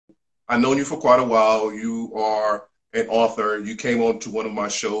I've known you for quite a while. You are an author. You came on to one of my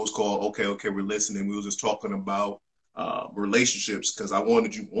shows called Okay, Okay, We're Listening. We were just talking about relationships because I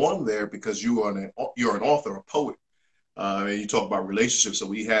wanted you on there because you're an author, a poet, and you talk about relationships. So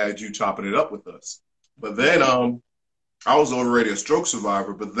we had you chopping it up with us. But then I was already a stroke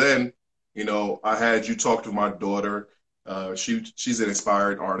survivor. But then, I had you talk to my daughter. She's an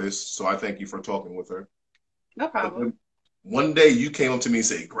inspired artist, so I thank you for talking with her. No But problem. then one day you came up to me and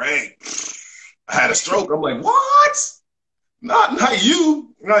said, "Greg, I had a stroke." I'm like, "What? Not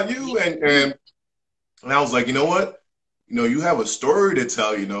you, not you." And I was like, you know what? You have a story to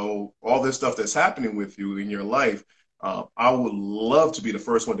tell. All this stuff that's happening with you in your life. I would love to be the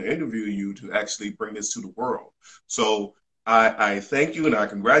first one to interview you to actually bring this to the world. So I thank you and I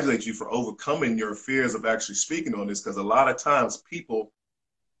congratulate you for overcoming your fears of actually speaking on this because a lot of times people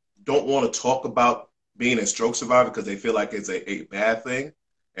don't want to talk about being a stroke survivor because they feel like it's a bad thing.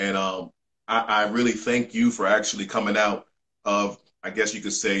 And I really thank you for actually coming out of, I guess you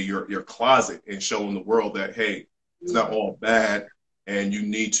could say, your closet and showing the world that, hey, it's not all bad. And you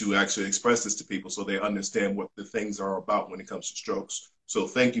need to actually express this to people so they understand what the things are about when it comes to strokes. So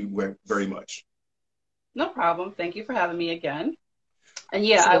thank you very much. No problem. Thank you for having me again. And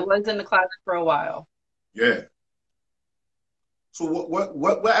yeah, I So was in the closet for a while. yeah. So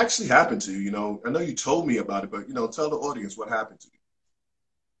what actually happened to you? I know you told me about it, but tell the audience what happened to you.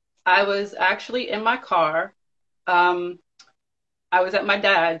 I was actually in my car. Um, I was at my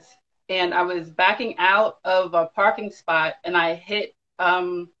dad's and I was backing out of a parking spot and I hit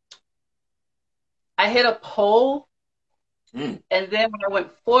a pole, Mm. and then when I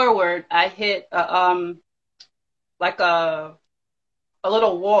went forward, I hit like a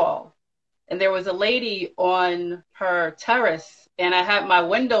little wall. And there was a lady on her terrace and I had my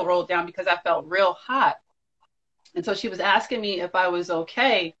window rolled down because I felt real hot. And so she was asking me if I was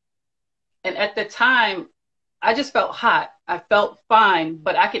okay. And at the time, I just felt hot. I felt fine,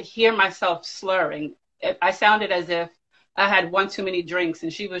 but I could hear myself slurring. I sounded as if I had one too many drinks.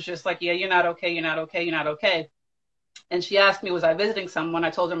 And she was just like, yeah, you're not okay. You're not okay. You're not okay. And she asked me, was I visiting someone?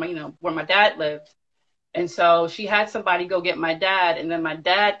 I told her, where my dad lived. And so she had somebody go get my dad. And then my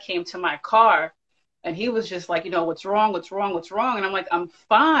dad came to my car and he was just like, what's wrong? What's wrong? What's wrong? And I'm like, I'm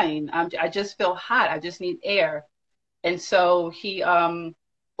fine. I just feel hot. I just need air. And so he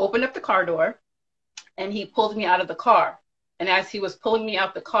opened up the car door and he pulled me out of the car. And as he was pulling me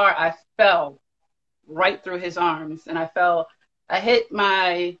out the car, I fell right through his arms. And I hit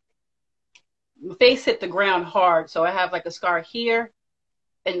my face hit the ground hard. So I have like a scar here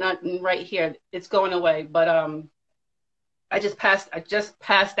and not right here. It's going away. But I just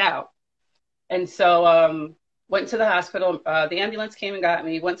passed out. And so went to the hospital. The ambulance came and got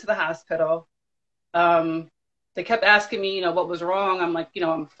me, went to the hospital. Um, they kept asking me, what was wrong. I'm like,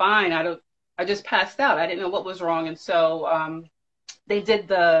 I'm fine. I just passed out. I didn't know what was wrong. And so they did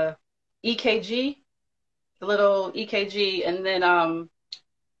the EKG, the little EKG, and then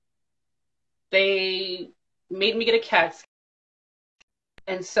they made me get a CAT scan.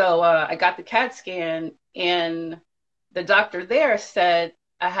 And so I got the CAT scan, and the doctor there said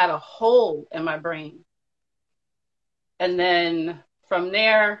I had a hole in my brain. And then from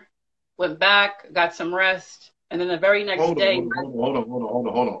there, went back, got some rest, and then the very next Hold on, day, hold on, hold on, hold on, hold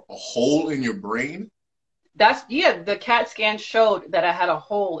on, hold on. A hole in your brain? the CAT scan showed that I had a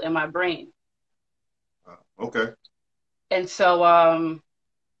hole in my brain. Okay. And so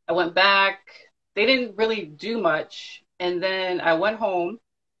I went back. They didn't really do much. And then I went home.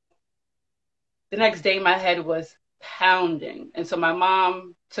 The next day, my head was pounding. And so my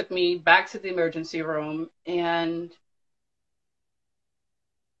mom took me back to the emergency room. And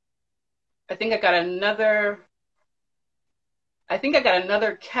I think I got another, I think I got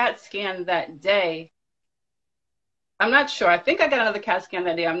another CAT scan that day. I'm not sure. I think I got another CAT scan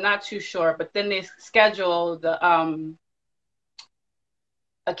that day. I'm not too sure. But then they scheduled a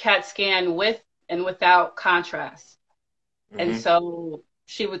CAT scan with and without contrast. And Hmm. so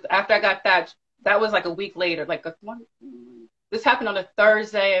she was, after I got that, that was like a week later, this happened on a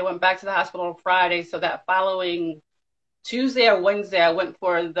Thursday. I went back to the hospital on Friday. So that following Tuesday or Wednesday, I went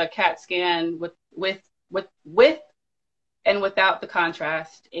for the CAT scan with and without the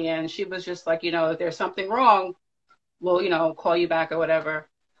contrast. And she was just like, if there's something wrong, we'll, call you back or whatever.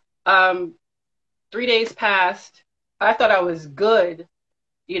 Um, 3 days passed. I thought I was good,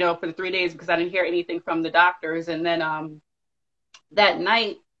 for the 3 days because I didn't hear anything from the doctors. And then that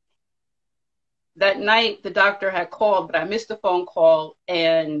night, the doctor had called, but I missed the phone call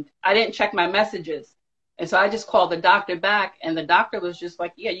and I didn't check my messages. And so I just called the doctor back, and the doctor was just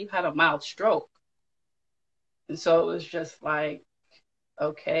like, yeah, you had a mild stroke. And so it was just like,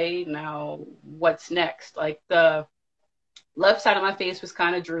 okay, now what's next? Like the left side of my face was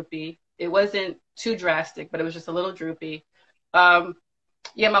kind of droopy. It wasn't too drastic, but it was just a little droopy. Um,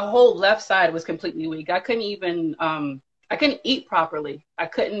 yeah, my whole left side was completely weak. I couldn't eat properly. I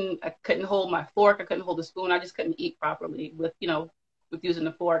couldn't hold my fork. I couldn't hold the spoon. I just couldn't eat properly with, with using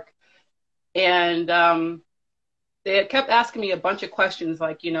the fork. And they had kept asking me a bunch of questions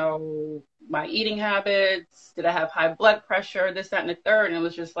like, my eating habits, did I have high blood pressure, this, that, and the third. And it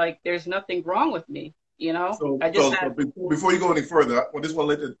was just like, there's nothing wrong with me, So, I just so had. before you go any further, I just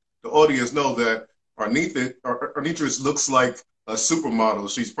want to let the audience know that Arnittress looks like a supermodel.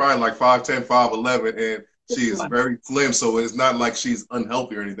 She's probably like 5'10", 5'11", and she is very slim. So it's not like she's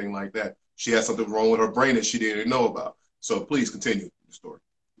unhealthy or anything like that. She has something wrong with her brain that she didn't know about. So please continue the story.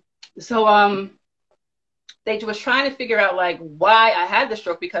 So they was trying to figure out like why I had the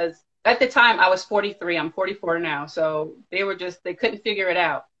stroke because at the time I was 43. I'm 44 now. So they couldn't figure it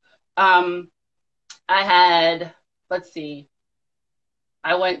out. I had, let's see,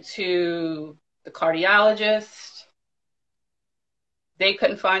 I went to the cardiologist. They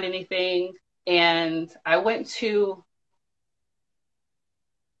couldn't find anything. And I went to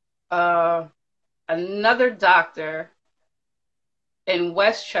another doctor in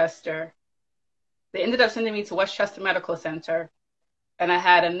Westchester. They ended up sending me to Westchester Medical Center. And I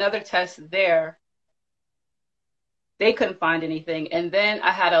had another test there. They couldn't find anything. And then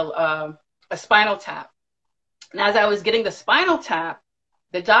I had a spinal tap. And as I was getting the spinal tap,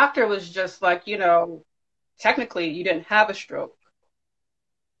 the doctor was just like, technically you didn't have a stroke.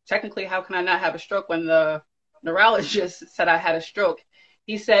 Technically, how can I not have a stroke when the neurologist said I had a stroke?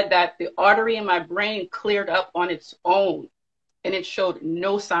 He said that the artery in my brain cleared up on its own and it showed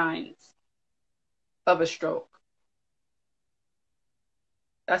no signs of a stroke.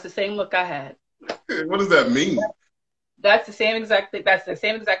 That's the same look I had. What does that mean? That's the same exact thing. That's the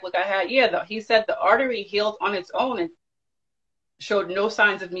same exact look I had. Yeah, he said the artery healed on its own and showed no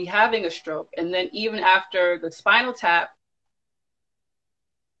signs of me having a stroke. And then even after the spinal tap,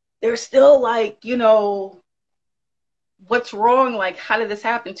 they're still like, what's wrong? Like, how did this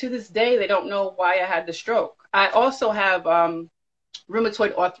happen? To this day, they don't know why I had the stroke. I also have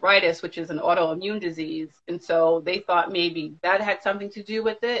rheumatoid arthritis, which is an autoimmune disease. And so they thought maybe that had something to do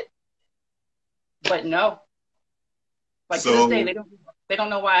with it. But no. Like to this day, they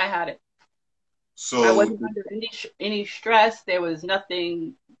don't know why I had it. So I wasn't under any stress. There was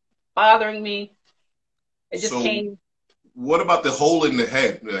nothing bothering me. It just came. What about the hole in the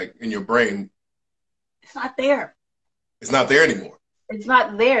head, like in your brain? It's not there. It's not there anymore. It's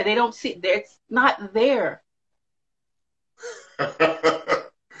not there. They don't see. It's not there. I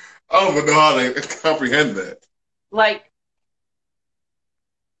don't even know how to comprehend that. Like,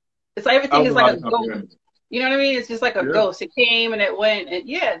 it's like everything is like a ghost. You know what I mean? It's just like a ghost. It came and it went. And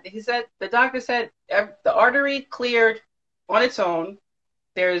yeah, the doctor said the artery cleared on its own.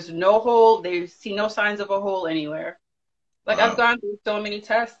 There's no hole. They see no signs of a hole anywhere. Like I've gone through so many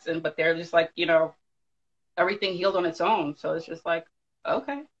tests, but they're just like, everything healed on its own. So it's just like,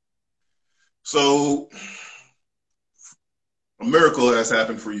 okay. So a miracle has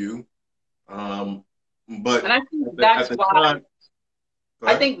happened for you. But and I think that's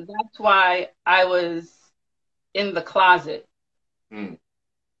why I was in the closet.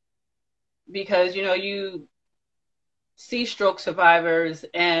 Because, you see stroke survivors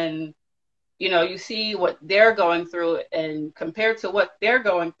and, you see what they're going through, and compared to what they're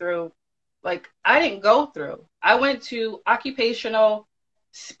going through, like I didn't go through. I went to occupational,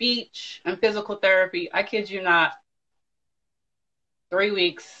 speech, and physical therapy. I kid you not, 3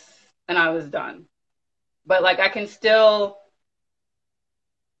 weeks and I was done. But like I can still,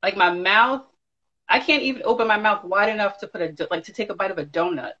 like my mouth, I can't even open my mouth wide enough to to take a bite of a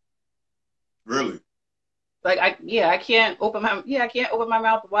donut. Really? Like I can't open my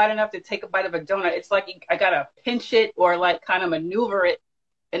mouth wide enough to take a bite of a donut. It's like I gotta pinch it or like kind of maneuver it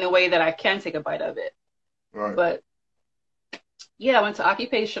in a way that I can take a bite of it. Right. But yeah, I went to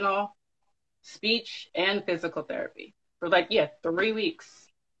occupational, speech, and physical therapy for 3 weeks.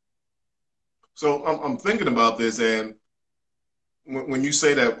 So I'm thinking about this, and when you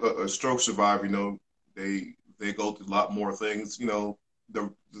say that a stroke survivor, they go through a lot more things.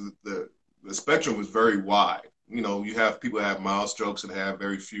 The spectrum is very wide. You have people that have mild strokes and have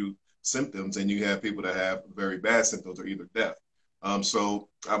very few symptoms, and you have people that have very bad symptoms or either death. So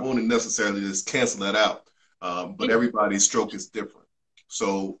I won't necessarily just cancel that out, but everybody's stroke is different.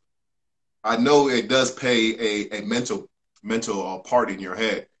 So I know it does play a mental part in your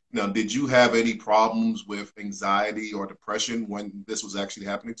head. Now, did you have any problems with anxiety or depression when this was actually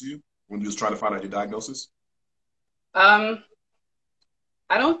happening to you, when you was trying to find out your diagnosis?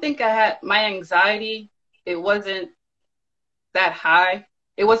 I don't think I had my anxiety. It wasn't that high.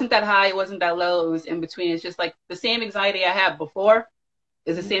 It wasn't that high. It wasn't that low. It was in between. It's just like the same anxiety I had before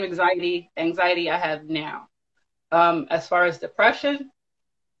is the same anxiety I have now. As far as depression,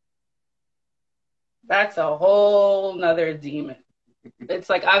 that's a whole nother demon. It's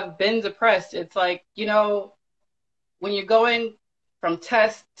like I've been depressed. It's like, you know, when you're going from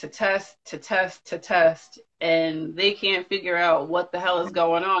test to test to test to test and they can't figure out what the hell is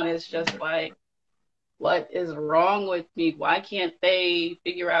going on, it's just like, what is wrong with me? Why can't they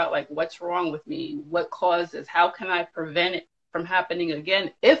figure out like what's wrong with me? What causes? How can I prevent it from happening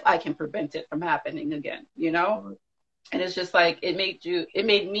again if I can prevent it from happening again, you know? And it's just like it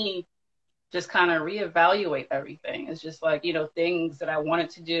made me just kind of reevaluate everything. It's just like, you know, things that I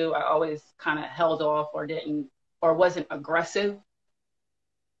wanted to do, I always kind of held off or didn't or wasn't aggressive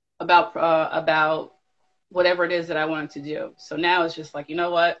about whatever it is that I wanted to do. So now it's just like, you know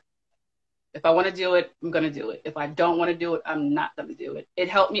what? If I want to do it, I'm going to do it. If I don't want to do it, I'm not going to do it. It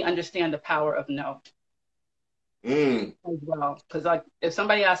helped me understand the power of no as well. Because like if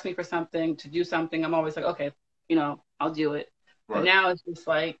somebody asks me for something, to do something, I'm always like, okay, you know, I'll do it. Right. But now it's just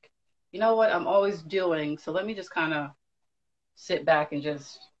like, you know what, I'm always doing. So let me just kind of sit back and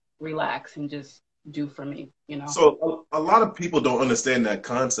just relax and just do for me, you know? So a lot of people don't understand that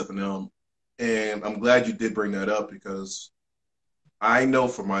concept. And I'm glad you did bring that up because I know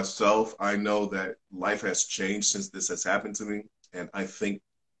for myself, I know that life has changed since this has happened to me. And I think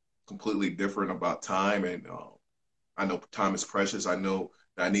completely different about time. And I know time is precious. I know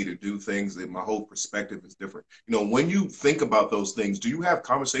that I need to do things. That my whole perspective is different. You know, when you think about those things, do you have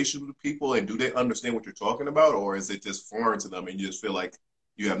conversations with people and do they understand what you're talking about? Or is it just foreign to them and you just feel like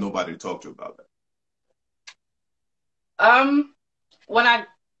you have nobody to talk to about that? When I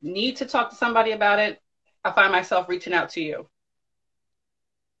need to talk to somebody about it, I find myself reaching out to you.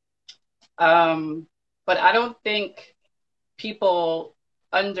 But I don't think people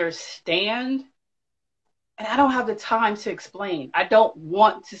understand, and I don't have the time to explain. I don't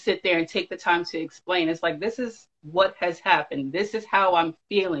want to sit there and take the time to explain. It's like, this is what has happened. This is how I'm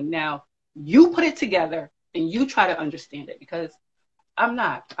feeling. Now, you put it together and you try to understand it because I'm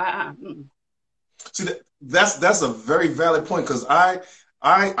not. See, that's a very valid point because I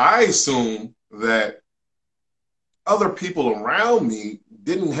assume that other people around me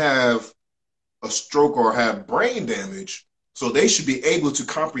didn't have a stroke or have brain damage, so they should be able to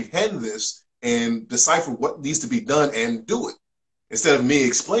comprehend this and decipher what needs to be done and do it instead of me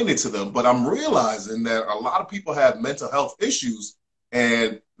explaining it to them. But I'm realizing that a lot of people have mental health issues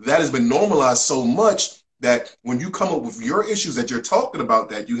and that has been normalized so much that when you come up with your issues that you're talking about,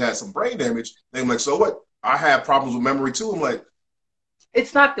 that you had some brain damage, they're like, so what? I have problems with memory too. I'm like,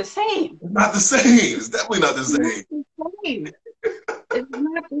 it's not the same. It's not the same. It's definitely not the same. It's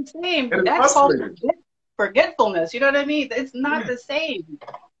not the same. That's called forgetfulness. You know what I mean? It's not the same.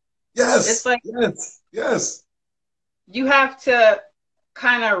 Yes. It's like, yes. You have to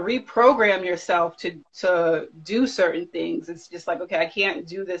kind of reprogram yourself to do certain things. It's just like, okay, I can't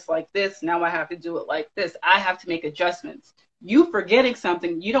do this like this. Now I have to do it like this. I have to make adjustments. You forgetting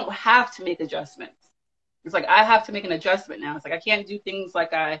something, you don't have to make adjustments. It's like, I have to make an adjustment now. It's like, I can't do things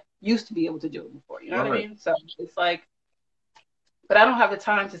like I used to be able to do it before. You know what I mean? So it's like, but I don't have the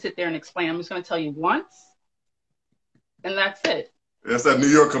time to sit there and explain. I'm just going to tell you once, and that's it. That's that New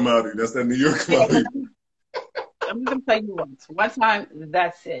York commodity. I'm going to tell you once. One time,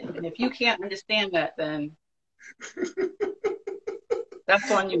 that's it. And if you can't understand that, then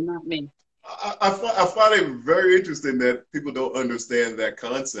that's on you, not me. I find it very interesting that people don't understand that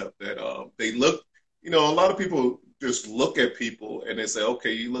concept, that they look, you know, a lot of people just look at people and they say,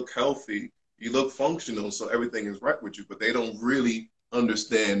 okay, you look healthy, you look functional, so everything is right with you, but they don't really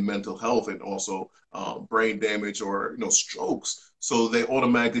understand mental health and also brain damage or, you know, strokes. So they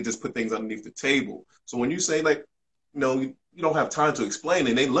automatically just put things underneath the table. So when you say, like, you know, you don't have time to explain,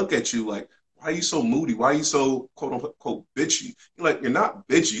 and they look at you like, why are you so moody? Why are you so quote unquote bitchy? You're like, you're not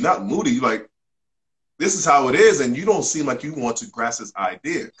bitchy, you're not moody. You're like, this is how it is, and you don't seem like you want to grasp this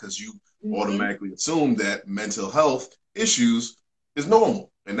idea because you automatically assume that mental health issues is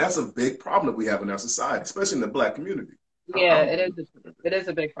normal. And that's a big problem that we have in our society, especially in the Black community. Yeah, it is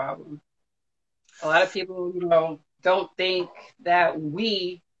a big problem. A lot of people, you know, don't think that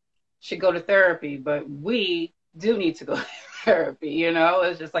we should go to therapy, but we do need to go to therapy, you know?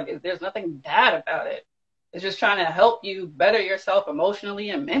 It's just like, there's nothing bad about it. It's just trying to help you better yourself emotionally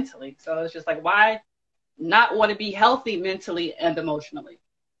and mentally. So it's just like, why not want to be healthy mentally and emotionally?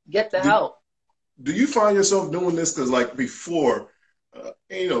 Get the help. Do you find yourself doing this? Because like before, And,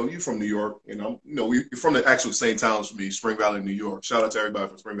 you know, you're from New York, and you're from the actual same town as me, Spring Valley, New York. Shout out to everybody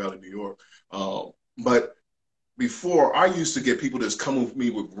from Spring Valley, New York. But before, I used to get people that's come with me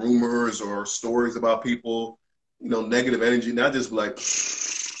with rumors or stories about people, you know, negative energy, and I just be like,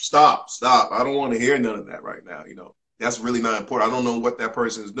 stop, stop. I don't want to hear none of that right now. You know, that's really not important. I don't know what that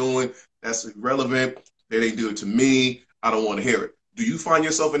person is doing. That's irrelevant. They didn't do it to me. I don't want to hear it. Do you find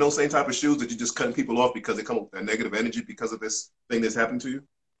yourself in those same type of shoes that you're just cutting people off because they come up with that negative energy because of this thing that's happened to you?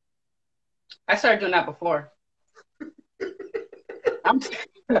 I started doing that before. I'm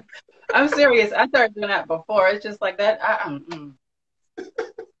I'm serious. I started doing that before. It's just like that.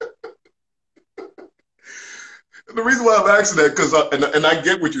 The reason why I'm asking that, because and I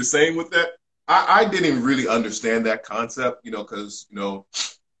get what you're saying with that. I didn't really understand that concept, you know, because you know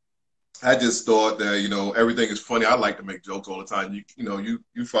I just thought that you know everything is funny. I like to make jokes all the time.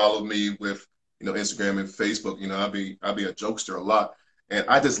 You follow me with you know Instagram and Facebook. You know I be a jokester a lot, and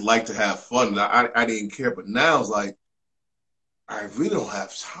I just like to have fun. And I didn't care, but now it's like I really don't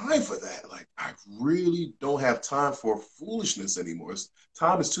have time for that. Like, I really don't have time for foolishness anymore.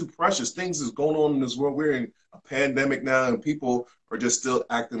 Time is too precious. Things is going on in this world. We're in a pandemic now, and people are just still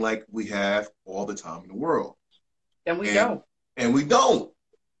acting like we have all the time in the world. And we And don't. and we don't.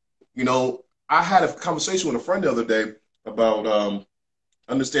 You know, I had a conversation with a friend the other day about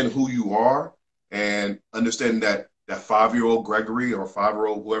understanding who you are and understanding that 5-year-old Gregory or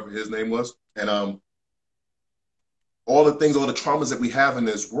 5-year-old whoever his name was, and all the things, all the traumas that we have in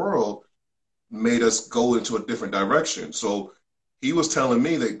this world made us go into a different direction. So he was telling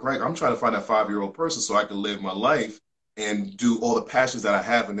me that, Greg, I'm trying to find that 5-year-old person so I can live my life and do all the passions that I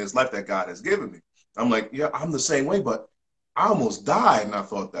have in this life that God has given me. I'm like, yeah, I'm the same way, but I almost died and I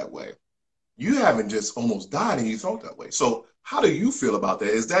thought that way. You haven't just almost died and you thought that way. So how do you feel about that?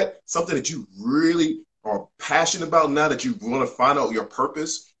 Is that something that you really are passionate about now that you want to find out your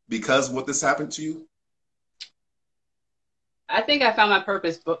purpose because what this happened to you? I think I found my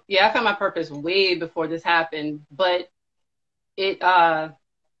purpose, but yeah, I found my purpose way before this happened. But it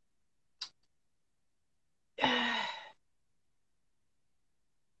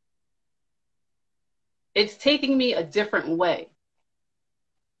it's taking me a different way.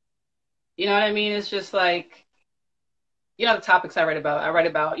 You know what I mean? It's just like, you know, the topics I write about. I write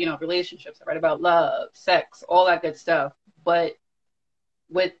about, you know, relationships. I write about love, sex, all that good stuff. But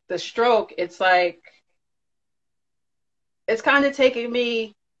with the stroke, it's like, it's kind of taking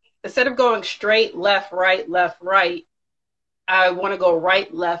me, instead of going straight, left, right, I want to go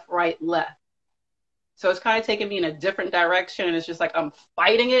right, left, right, left. So it's kind of taking me in a different direction. And it's just like, I'm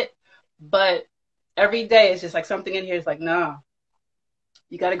fighting it. But every day, it's just like something in here is like, no,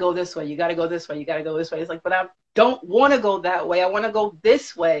 you got to go this way. You got to go this way. You got to go this way. It's like, but I don't want to go that way. I want to go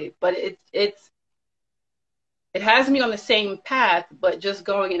this way. But it has me on the same path, but just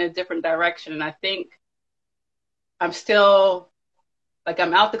going in a different direction. And I think I'm still like,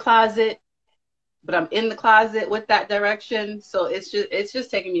 I'm out the closet, but I'm in the closet with that direction. So it's just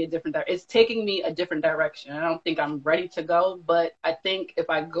taking me a different it's taking me a different direction. I don't think I'm ready to go, but I think if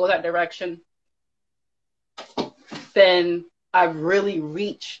I go that direction, then I've really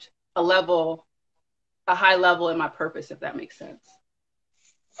reached a high level in my purpose, if that makes sense.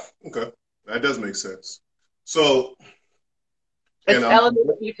 Okay, that does make sense. So, and It's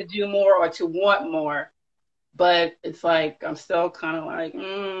elevated me to do more or to want more, but it's like I'm still kind of like,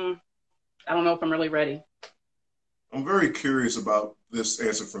 I don't know if I'm really ready. I'm very curious about this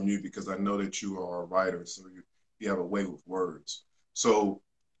answer from you because I know that you are a writer, so you have a way with words. So,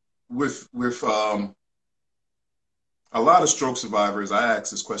 with a lot of stroke survivors, I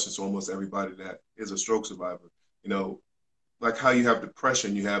ask this question to almost everybody that is a stroke survivor. You know, like how you have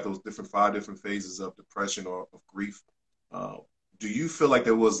depression, you have those different 5 different phases of depression or of grief. Uh, do you feel like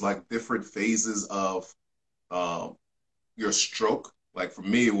there was like different phases of um, your stroke? Like for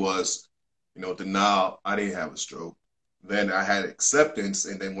me, it was, you know, denial. I didn't have a stroke. Then I had acceptance,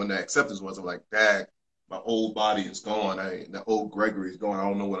 and then when that acceptance was, I'm like, Dad, my old body is gone. The old Gregory is gone. I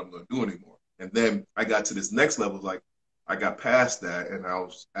don't know what I'm going to do anymore. And then I got to this next level, like I got past that, and I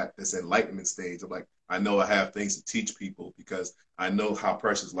was at this enlightenment stage. I'm like, I know I have things to teach people because I know how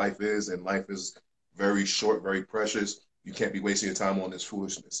precious life is, and life is very short, very precious. You can't be wasting your time on this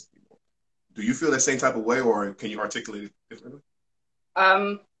foolishness anymore. Do you feel that same type of way, or can you articulate it differently?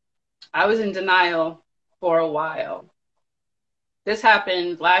 Um, I was in denial for a while. This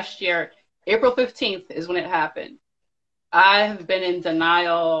happened last year. April 15th is when it happened. I have been in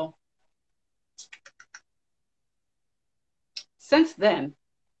denial since then.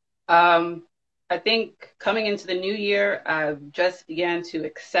 I think coming into the new year, I just began to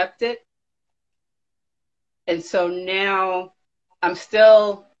accept it. And so now I'm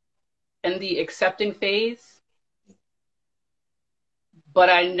still in the accepting phase, but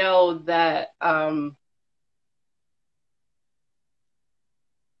I know that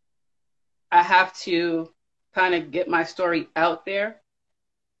I have to kind of get my story out there.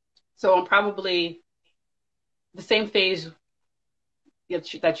 So I'm probably the same phase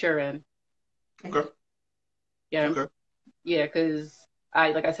that you're in. Okay. Yeah, Okay. yeah, because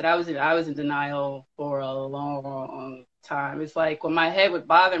like I said, I was in denial for a long time. It's like when my head would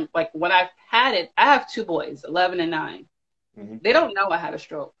bother me, like when I've had it, I have two boys, 11 and 9. Mm-hmm. They don't know I had a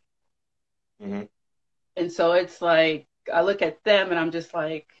stroke. Mm-hmm. And so it's like, I look at them and I'm just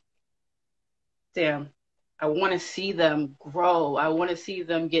like, damn, I want to see them grow. I want to see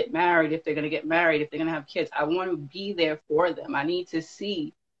them get married if they're going to get married, if they're going to have kids. I want to be there for them. I need to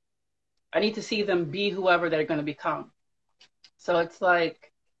see them be whoever they're going to become. So it's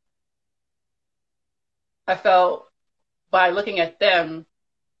like, I felt by looking at them,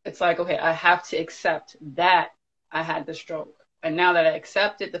 it's like, okay, I have to accept that I had the stroke. And now that I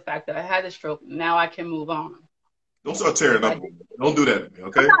accepted the fact that I had the stroke, now I can move on. Don't start But tearing if up I on did, me. Don't do that to me,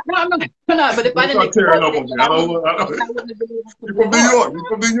 I'm okay? not, no, I'm not. But if I Don't didn't start tearing up accept it, on me. then I don't. I wouldn't have been able to You from move New on. York. You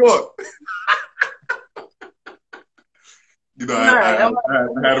from New York. You know, All right,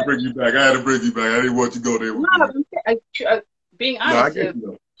 I had to bring you back. I had to bring you back. I didn't want you to go there no, with me. being No, I honest, get if you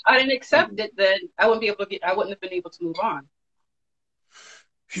though. I didn't accept it, then I wouldn't have been able to move on.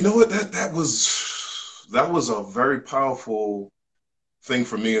 You know what? That was a very powerful thing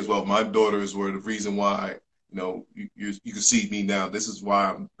for me as well. My daughters were the reason why, you can see me now. This is why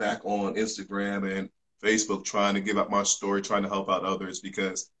I'm back on Instagram and Facebook trying to give out my story, trying to help out others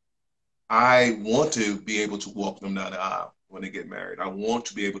because I want to be able to walk them down the aisle when they get married. I want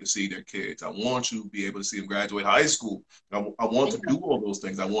to be able to see their kids. I want to be able to see them graduate high school. I want to Yeah, do all those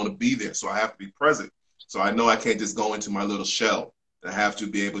things. I want to be there. So I have to be present. So I know I can't just go into my little shell. I have to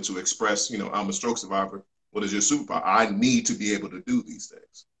be able to express, I'm a stroke survivor. What is your superpower? I need to be able to do these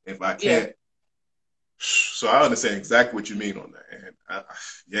things. If I yeah, can't, so I understand exactly what you mean on that. And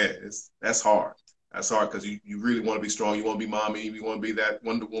yeah, that's hard. That's hard because you really want to be strong. You want to be mommy. You want to be that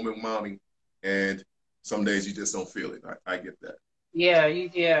Wonder Woman mommy. And some days you just don't feel it. I get that.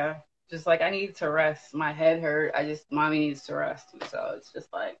 yeah. Just like I need to rest. My head hurt. Mommy needs to rest. And so it's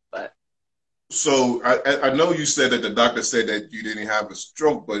just like, but So I know you said that the doctor said that you didn't have a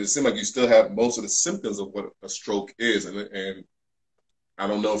stroke, but it seemed like you still have most of the symptoms of what a stroke is. And I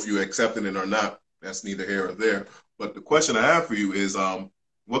don't know if you accepted it or not. That's neither here or there. But the question I have for you is,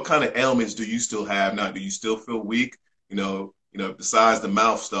 what kind of ailments do you still have now? Do you still feel weak? Besides the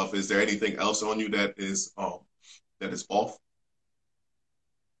mouth stuff, is there anything else on you that is off?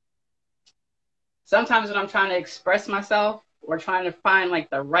 sometimes when I'm trying to express myself or trying to find like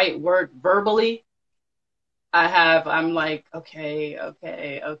the right word verbally, I'm like, okay.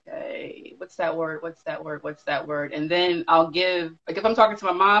 What's that word? What's that word? What's that word? And then I'll give, like, if I'm talking to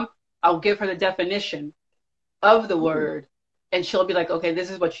my mom, I'll give her the definition of the word, and she'll be like, okay,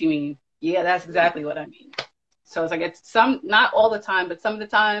 this is what you mean. Yeah, that's exactly what I mean. So it's like, not all the time, but some of the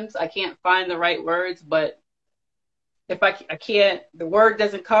times I can't find the right words, but if I can't, the word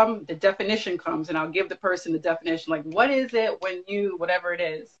doesn't come, the definition comes, and I'll give the person the definition, like, what is it when whatever it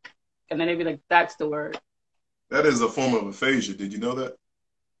is. And then they'd be like, that's the word. That is a form of aphasia. Did you know that?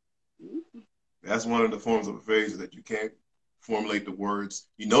 That's one of the forms of aphasia that you can't formulate the words.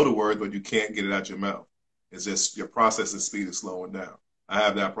 You know the word, but you can't get it out your mouth. It's just your processing speed is slowing down. I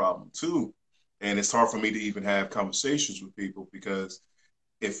have that problem too. And it's hard for me to even have conversations with people because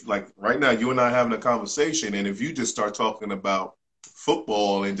if like right now you and I are having a conversation and if you just start talking about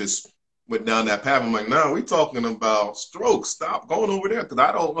football and just went down that path, I'm like, no, we're talking about strokes. Stop going over there because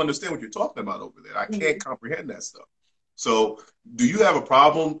I don't understand what you're talking about over there. I can't comprehend that stuff. So do you have a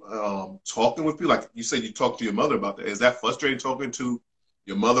problem talking with people? Like you said, you talked to your mother about that. Is that frustrating talking to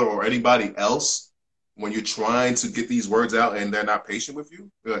your mother or anybody else when you're trying to get these words out and they're not patient with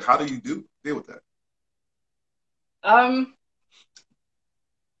you? Like, how do you deal with that? Um,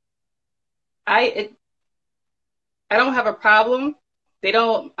 I I don't have a problem. They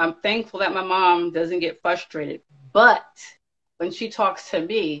don't. I'm thankful that my mom doesn't get frustrated. But when she talks to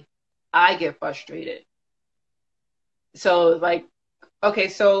me, I get frustrated. So like, okay,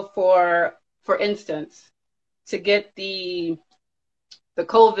 so for instance, to get the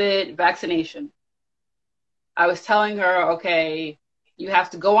COVID vaccination, I was telling her, okay, you have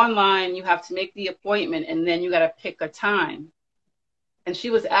to go online, you have to make the appointment, and then you got to pick a time. And she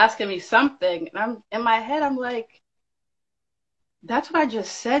was asking me something, and I'm in my head, I'm like, that's what I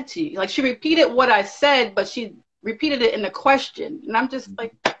just said to you. Like she repeated what I said, but she repeated it in a question. And I'm just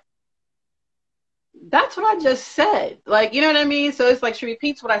like, That's what I just said. Like, you know what I mean? So it's like she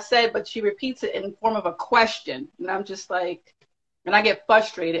repeats what I said, but she repeats it in form of a question. And I'm just like, and I get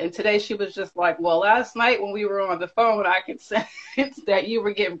frustrated. And today she was just like, well, last night when we were on the phone, I could sense that you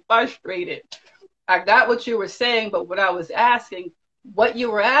were getting frustrated. I got what you were saying, but what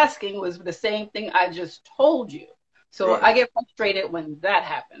you were asking was the same thing I just told you. So Right. I get frustrated when that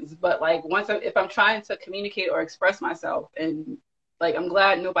happens. But like if I'm trying to communicate or express myself, and like I'm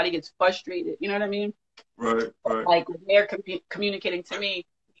glad nobody gets frustrated. You know what I mean? Right. Right. Like when they're communicating to me,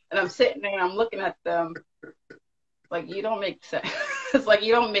 and I'm sitting there and I'm looking at them, like you don't make sense. It's like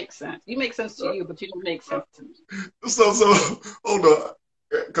you don't make sense. You make sense to you, but you don't make sense to me. So hold on,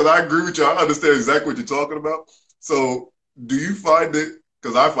 because I agree with you. I understand exactly what you're talking about. So do you find it?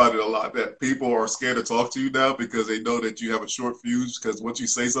 Because I find it a lot that people are scared to talk to you now because they know that you have a short fuse. Because once you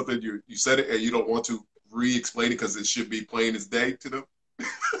say something, you said it, and you don't want to re-explain it because it should be plain as day to them. I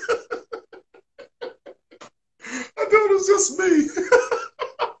thought it was just me.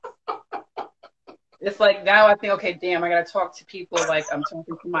 It's like now I think, okay, damn, I gotta talk to people like I'm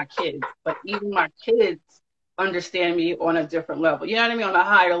talking to my kids. But even my kids understand me on a different level. You know what I mean? On a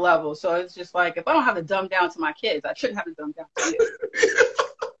higher level. So it's just like if I don't have to dumb down to my kids, I shouldn't have to dumb down to you.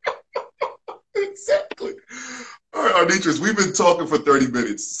 Exactly. All right, Arnittress, we've been talking for 30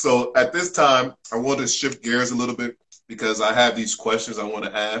 minutes. So at this time, I want to shift gears a little bit because I have these questions I want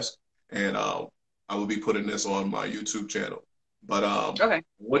to ask, and I will be putting this on my YouTube channel. But Okay.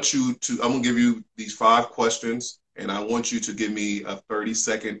 I'm going to give you these 5 questions, and I want you to give me a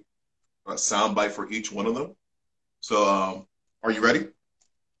 30-second sound bite for each one of them. So are you ready?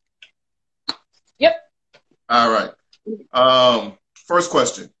 Yep. All right. First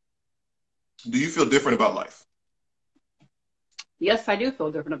question. Do you feel different about life? Yes, I do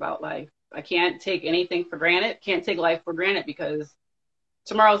feel different about life. I can't take anything for granted. Can't take life for granted because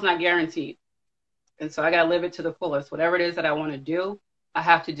tomorrow's not guaranteed. And so I got to live it to the fullest. Whatever it is that I want to do, I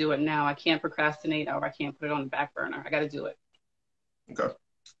have to do it now. I can't procrastinate or I can't put it on the back burner. I got to do it. Okay.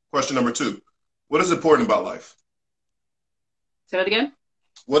 Question number 2. What is important about life? Say that again.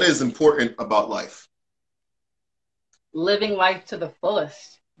 What is important about life? Living life to the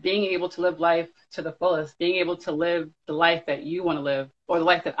fullest. Being able to live life to the fullest. Being able to live the life that you want to live or the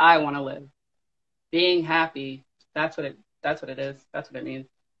life that I want to live. Being happy. That's what it is. That's what it means.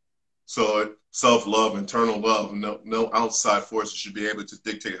 So self-love, internal love, no outside forces should be able to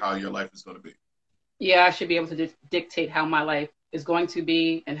dictate how your life is going to be. Yeah, I should be able to dictate how my life is going to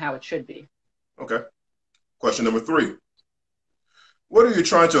be and how it should be. Okay. Question number 3. What are you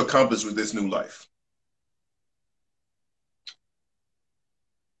trying to accomplish with this new life?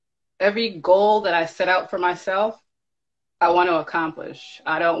 Every goal that I set out for myself, I want to accomplish.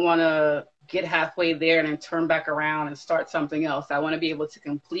 I don't want to get halfway there and then turn back around and start something else. I want to be able to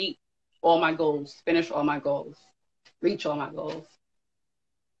complete all my goals, finish all my goals, reach all my goals.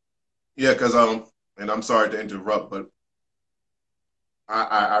 Yeah, because and I'm sorry to interrupt, but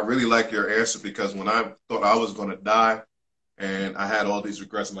I really like your answer because when I thought I was going to die and I had all these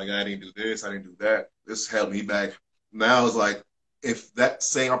regrets, I'm like, I didn't do this, I didn't do that. This held me back. Now it's like, if that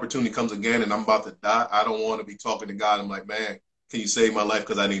same opportunity comes again and I'm about to die, I don't want to be talking to God. I'm like, man, can you save my life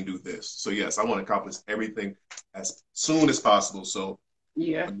because I didn't do this? So yes, I want to accomplish everything as soon as possible. So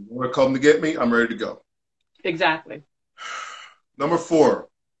yeah, when the Lord come to get me, I'm ready to go. Exactly. Number 4,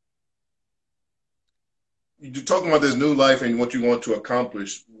 you're talking about this new life and what you want to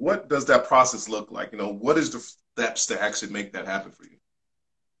accomplish. What does that process look like? What is the steps to actually make that happen for you?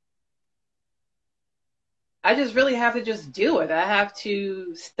 I just really have to just do it. I have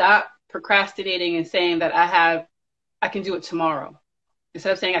to stop procrastinating and saying that I can do it tomorrow.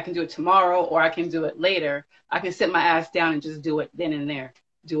 Instead of saying I can do it tomorrow or I can do it later, I can sit my ass down and just do it then and there.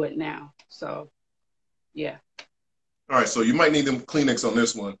 Do it now. So, yeah. All right, so you might need them Kleenex on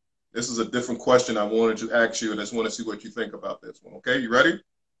this one. This is a different question I wanted to ask you, and I just want to see what you think about this one. Okay, you ready?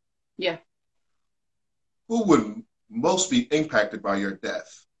 Yeah. Who would most be impacted by your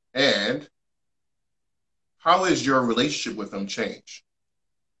death? And how has your relationship with them changed?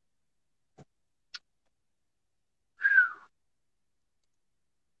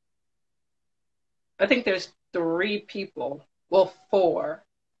 I think there's 3 people. Well, 4.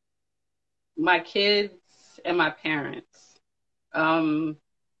 My kids and my parents. You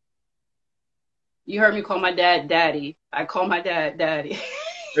heard me call my dad Daddy. I call my dad Daddy.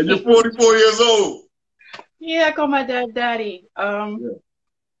 And you're 44 years old. Yeah, I call my dad Daddy. Yeah.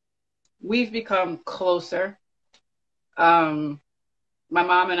 We've become closer. My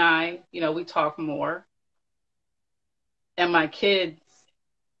mom and I, we talk more. And my kids,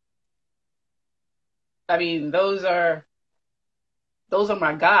 I mean, those are those are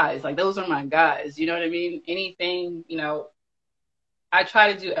my guys. Like, those are my guys. You know what I mean? Anything, you know, I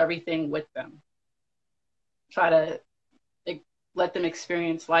try to do everything with them. Try to like, let them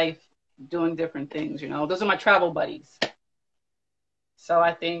experience life doing different things, you know. Those are my travel buddies. So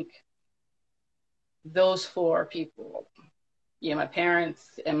I think those four people, yeah, my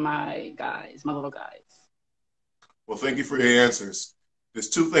parents and my guys, my little guys. Well, thank you for your answers. There's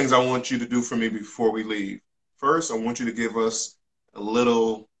two things I want you to do for me before we leave. First, I want you to give us a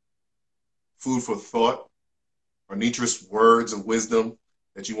little food for thought, Arnittress words of wisdom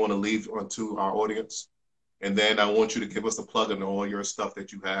that you want to leave onto our audience. And then I want you to give us a plug in all your stuff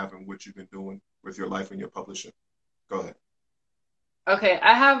that you have and what you've been doing with your life and your publishing. Go ahead. Okay,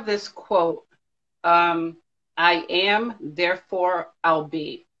 I have this quote. I am, therefore I'll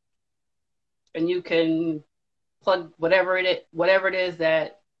be. And you can plug whatever it is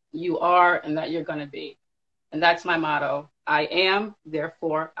that you are and that you're going to be. And that's my motto. I am,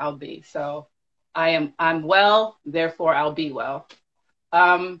 therefore I'll be. So I'm well, therefore I'll be well.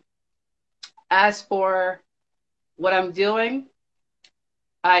 As for what I'm doing,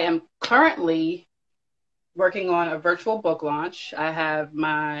 I am currently working on a virtual book launch. I have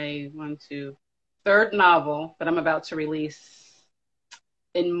my third novel that I'm about to release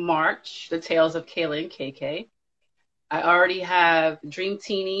in March, The Tales of Kayla and KK. I already have Dream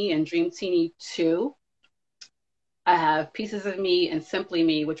Teeny and Dream Teeny 2. I have Pieces of Me and Simply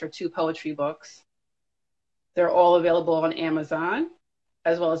Me, which are 2 poetry books. They're all available on Amazon,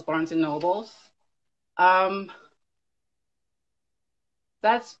 as well as Barnes and Nobles.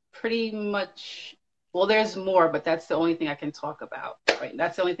 That's pretty much, well, there's more, but that's the only thing I can talk about, right?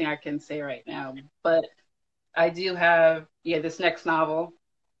 That's the only thing I can say right now. But I do have, this next novel.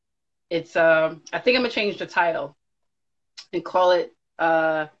 It's, I think I'm gonna change the title and call it,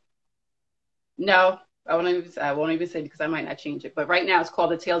 no, I won't even say because I might not change it. But right now it's called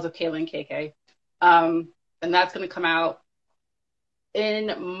The Tales of Kayla and KK. And that's gonna come out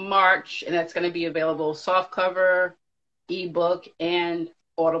in March, and that's gonna be available softcover, ebook, and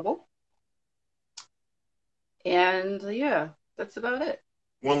Audible. And yeah, that's about it.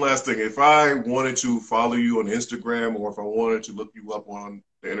 One last thing. If I wanted to follow you on Instagram or if I wanted to look you up on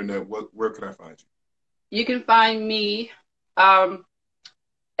the internet, where could I find you? You can find me at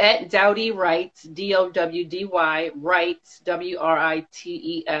Dowdy Writes, DOWDY, Writes,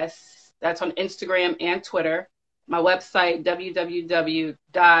 WRITES. That's on Instagram and Twitter. My website,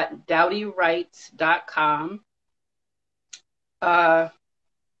 www.dowdywrites.com.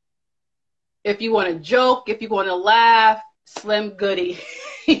 If you want to joke, if you want to laugh, Slim Goody.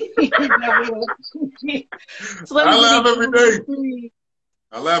 I laugh every day.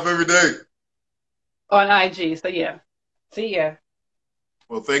 I laugh every day. On IG. So yeah. See ya.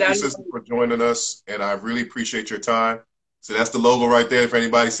 Well, thank you, sister, for joining us, and I really appreciate your time. So that's the logo right there. If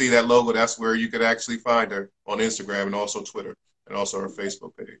anybody see that logo, that's where you could actually find her on Instagram and also Twitter and also her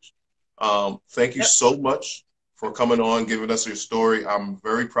Facebook page. Thank you so much for coming on, giving us your story. I'm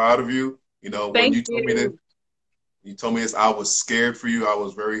very proud of you. You know, when you told me this, I was scared for you. I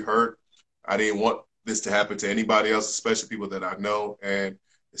was very hurt. I didn't want this to happen to anybody else, especially people that I know. And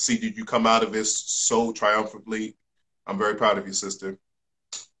to see you come out of this so triumphantly, I'm very proud of you, sister.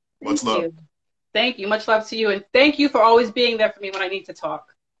 Much love. Thank you. Much love to you. And thank you for always being there for me when I need to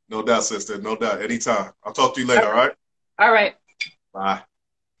talk. No doubt, sister. No doubt. Anytime. I'll talk to you later, all right? All right. Bye.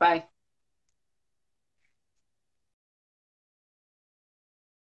 Bye.